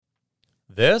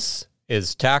This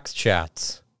is Tax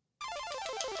Chats.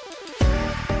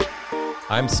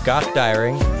 I'm Scott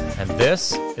Dyring, and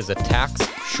this is a tax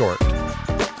short.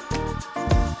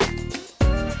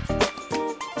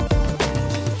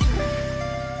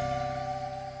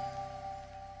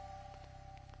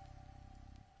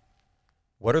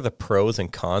 What are the pros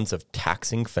and cons of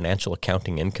taxing financial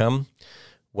accounting income?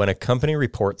 When a company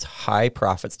reports high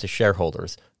profits to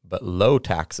shareholders, but low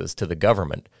taxes to the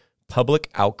government, public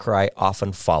outcry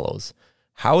often follows.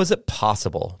 How is it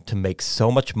possible to make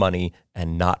so much money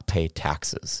and not pay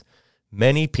taxes?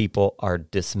 Many people are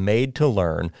dismayed to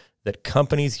learn that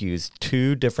companies use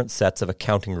two different sets of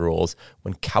accounting rules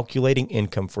when calculating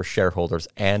income for shareholders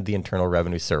and the Internal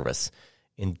Revenue Service.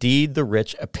 Indeed, the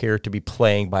rich appear to be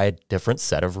playing by a different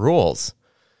set of rules.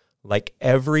 Like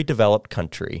every developed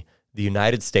country, the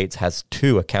United States has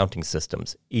two accounting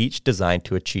systems, each designed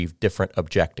to achieve different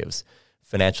objectives.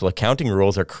 Financial accounting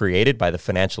rules are created by the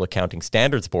Financial Accounting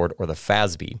Standards Board, or the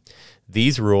FASB.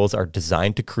 These rules are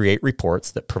designed to create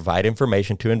reports that provide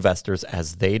information to investors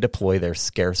as they deploy their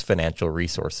scarce financial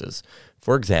resources.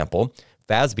 For example,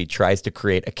 FASB tries to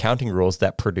create accounting rules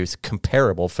that produce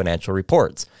comparable financial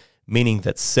reports, meaning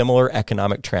that similar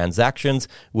economic transactions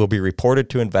will be reported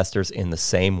to investors in the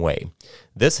same way.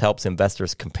 This helps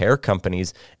investors compare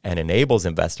companies and enables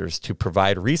investors to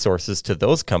provide resources to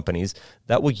those companies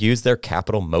that will use their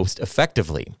capital most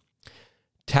effectively.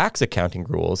 Tax accounting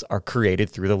rules are created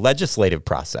through the legislative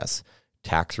process.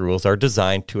 Tax rules are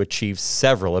designed to achieve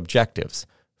several objectives.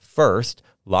 First,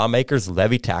 lawmakers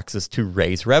levy taxes to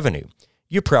raise revenue.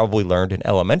 You probably learned in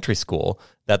elementary school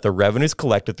that the revenues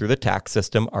collected through the tax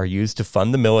system are used to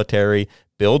fund the military,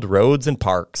 build roads and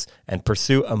parks, and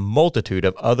pursue a multitude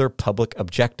of other public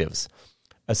objectives.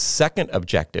 A second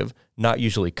objective, not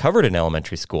usually covered in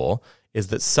elementary school, is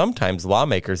that sometimes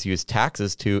lawmakers use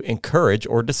taxes to encourage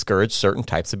or discourage certain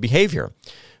types of behavior.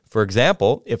 For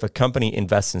example, if a company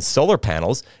invests in solar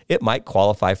panels, it might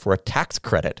qualify for a tax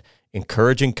credit,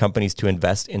 encouraging companies to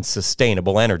invest in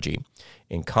sustainable energy.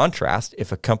 In contrast,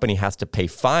 if a company has to pay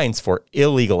fines for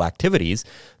illegal activities,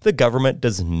 the government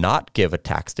does not give a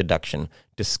tax deduction,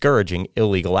 discouraging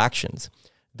illegal actions.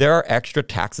 There are extra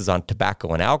taxes on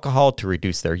tobacco and alcohol to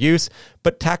reduce their use,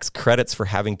 but tax credits for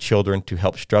having children to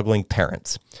help struggling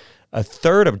parents. A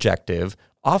third objective,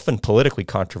 often politically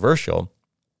controversial,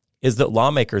 is that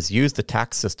lawmakers use the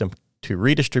tax system to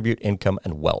redistribute income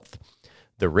and wealth.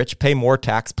 The rich pay more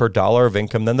tax per dollar of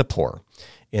income than the poor.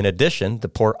 In addition, the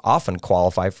poor often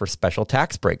qualify for special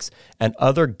tax breaks and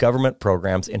other government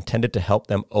programs intended to help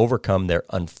them overcome their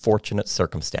unfortunate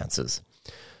circumstances.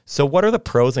 So what are the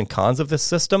pros and cons of this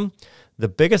system? The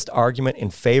biggest argument in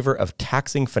favor of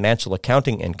taxing financial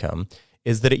accounting income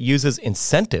is that it uses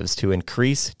incentives to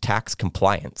increase tax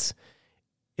compliance.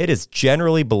 It is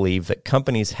generally believed that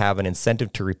companies have an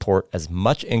incentive to report as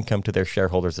much income to their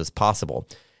shareholders as possible,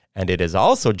 and it is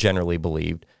also generally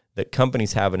believed that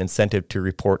companies have an incentive to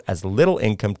report as little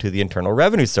income to the Internal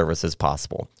Revenue Service as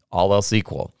possible, all else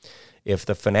equal. If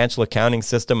the financial accounting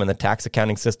system and the tax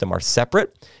accounting system are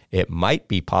separate, it might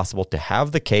be possible to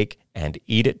have the cake and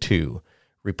eat it too,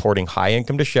 reporting high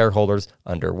income to shareholders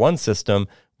under one system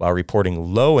while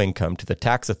reporting low income to the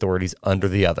tax authorities under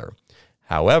the other.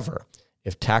 However,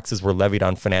 if taxes were levied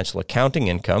on financial accounting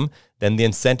income, then the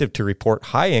incentive to report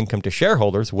high income to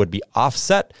shareholders would be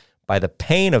offset by the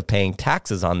pain of paying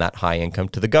taxes on that high income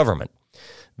to the government.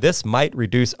 This might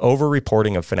reduce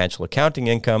over-reporting of financial accounting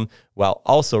income while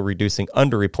also reducing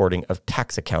under-reporting of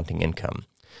tax accounting income.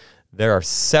 There are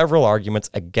several arguments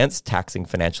against taxing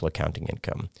financial accounting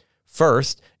income.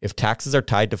 First, if taxes are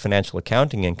tied to financial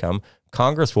accounting income,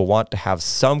 Congress will want to have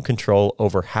some control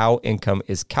over how income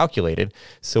is calculated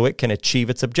so it can achieve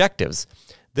its objectives.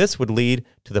 This would lead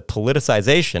to the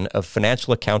politicization of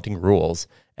financial accounting rules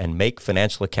and make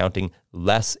financial accounting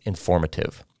less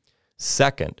informative.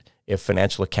 Second, if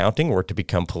financial accounting were to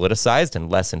become politicized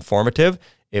and less informative,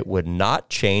 it would not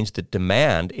change the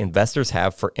demand investors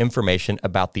have for information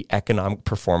about the economic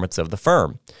performance of the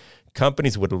firm.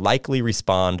 Companies would likely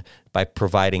respond by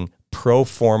providing pro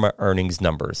forma earnings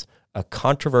numbers, a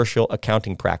controversial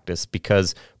accounting practice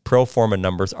because pro forma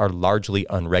numbers are largely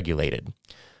unregulated.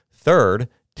 Third,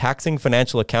 taxing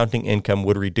financial accounting income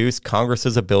would reduce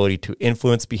Congress's ability to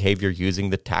influence behavior using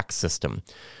the tax system.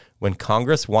 When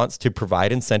Congress wants to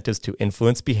provide incentives to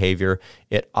influence behavior,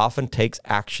 it often takes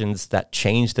actions that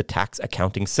change the tax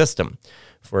accounting system.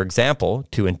 For example,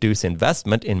 to induce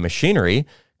investment in machinery,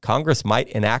 Congress might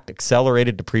enact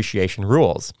accelerated depreciation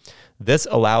rules. This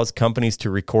allows companies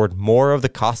to record more of the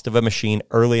cost of a machine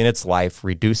early in its life,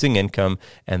 reducing income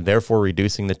and therefore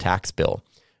reducing the tax bill.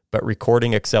 but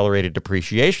recording accelerated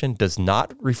depreciation does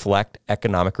not reflect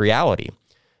economic reality.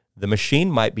 The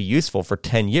machine might be useful for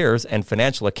 10 years, and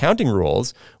financial accounting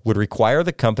rules would require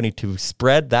the company to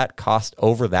spread that cost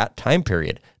over that time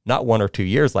period, not 1 or 2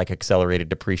 years like accelerated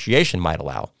depreciation might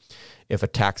allow. If a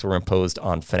tax were imposed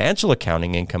on financial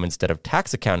accounting income instead of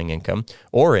tax accounting income,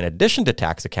 or in addition to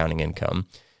tax accounting income,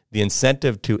 the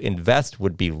incentive to invest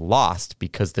would be lost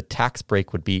because the tax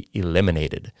break would be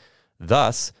eliminated.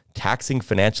 Thus, taxing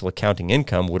financial accounting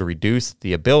income would reduce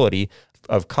the ability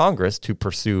of Congress to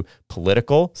pursue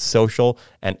political, social,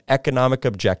 and economic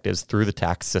objectives through the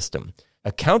tax system.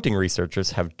 Accounting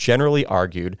researchers have generally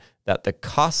argued that the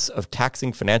costs of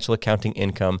taxing financial accounting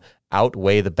income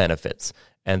outweigh the benefits,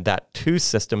 and that two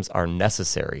systems are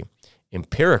necessary.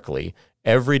 Empirically,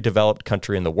 every developed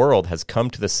country in the world has come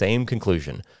to the same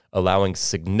conclusion, allowing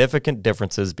significant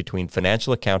differences between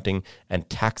financial accounting and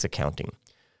tax accounting.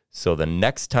 So the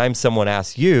next time someone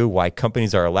asks you why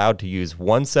companies are allowed to use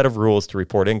one set of rules to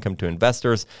report income to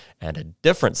investors and a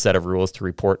different set of rules to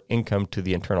report income to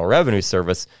the Internal Revenue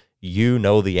Service, you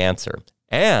know the answer.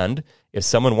 And if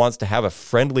someone wants to have a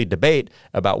friendly debate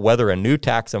about whether a new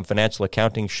tax on financial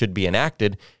accounting should be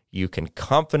enacted, you can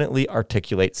confidently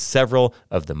articulate several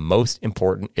of the most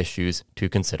important issues to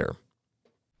consider.